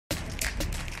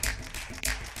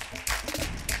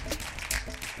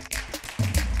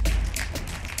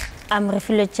I'm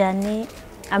Refiloe.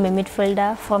 I'm a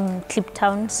midfielder from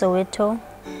Kliptown, Soweto.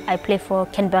 I play for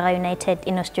Canberra United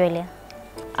in Australia.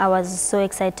 I was so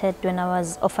excited when I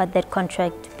was offered that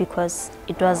contract because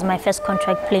it was my first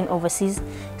contract playing overseas.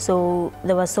 So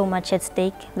there was so much at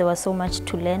stake, there was so much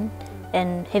to learn.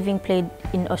 And having played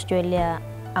in Australia,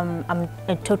 I'm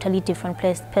a totally different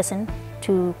person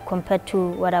compared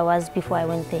to what I was before I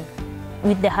went there.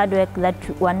 With the hard work that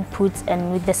one puts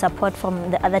and with the support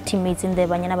from the other teammates in the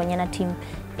Banyana team,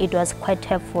 it was quite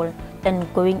helpful.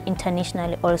 And going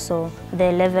internationally also,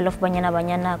 the level of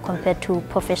Banyana compared to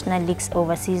professional leagues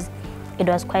overseas, it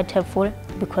was quite helpful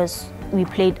because we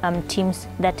played teams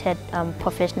that had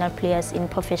professional players in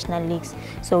professional leagues.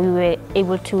 So we were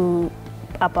able to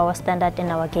up our standard in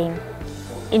our game.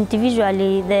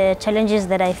 Individually, the challenges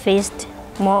that I faced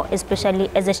more,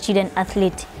 especially as a student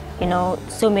athlete,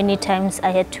 so many times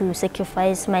I had to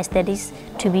sacrifice my studies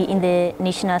to be in the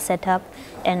national setup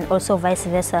and also vice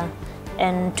versa.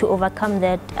 And to overcome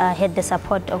that, I had the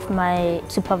support of my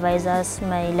supervisors,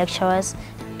 my lecturers,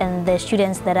 and the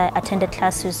students that I attended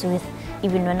classes with.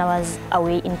 Even when I was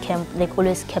away in camp, they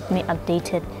always kept me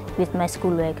updated with my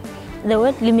schoolwork. The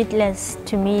word limitless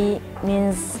to me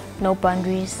means no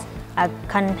boundaries. I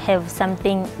can't have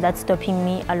something that's stopping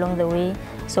me along the way.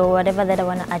 So whatever that I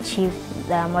want to achieve,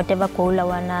 whatever goal I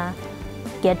want to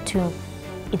get to,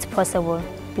 it's possible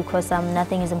because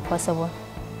nothing is impossible.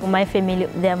 My family,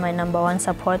 they're my #1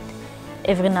 support.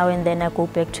 Every now and then I go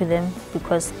back to them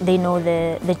because they know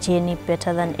the journey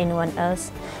better than anyone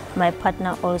else. My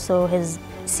partner also has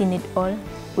seen it all.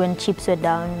 When chips were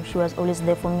down, she was always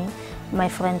there for me. My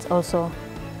friends also,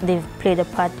 they've played a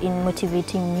part in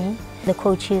motivating me. The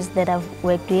coaches that I've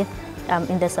worked with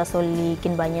in the Sasol League,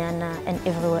 in Banyana and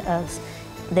everywhere else,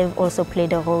 they've also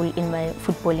played a role in my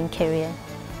footballing career.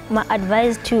 My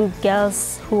advice to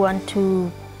girls who want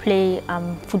to play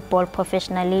football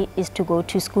professionally is to go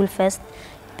to school first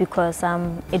because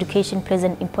education plays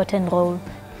an important role,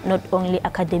 not only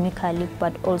academically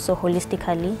but also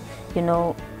holistically.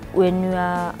 When you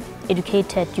are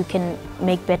educated, you can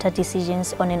make better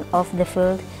decisions on and off the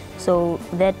field. So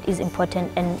that is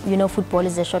important, and football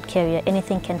is a short career.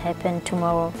 Anything can happen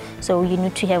tomorrow. So you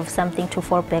need to have something to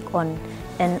fall back on.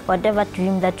 And whatever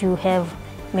dream that you have,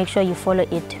 make sure you follow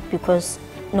it because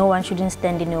no one shouldn't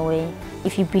stand in your way.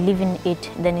 If you believe in it,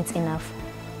 then it's enough.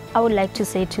 I would like to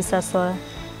say to Sasol,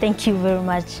 thank you very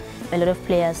much. A lot of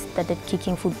players started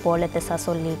kicking football at the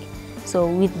Sasol League. So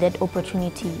with that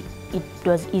opportunity, it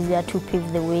was easier to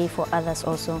pave the way for others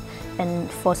also. And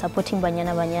for supporting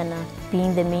Banyana,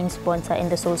 being the main sponsor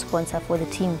and the sole sponsor for the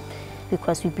team,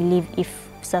 because we believe if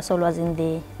Sasol wasn't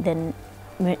there, then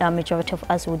a majority of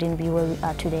us wouldn't be where we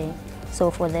are today.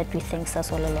 So for that, we thank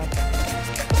Sasol a lot.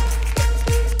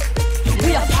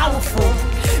 We are powerful,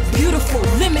 beautiful,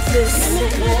 limitless,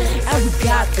 and we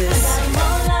got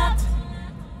this.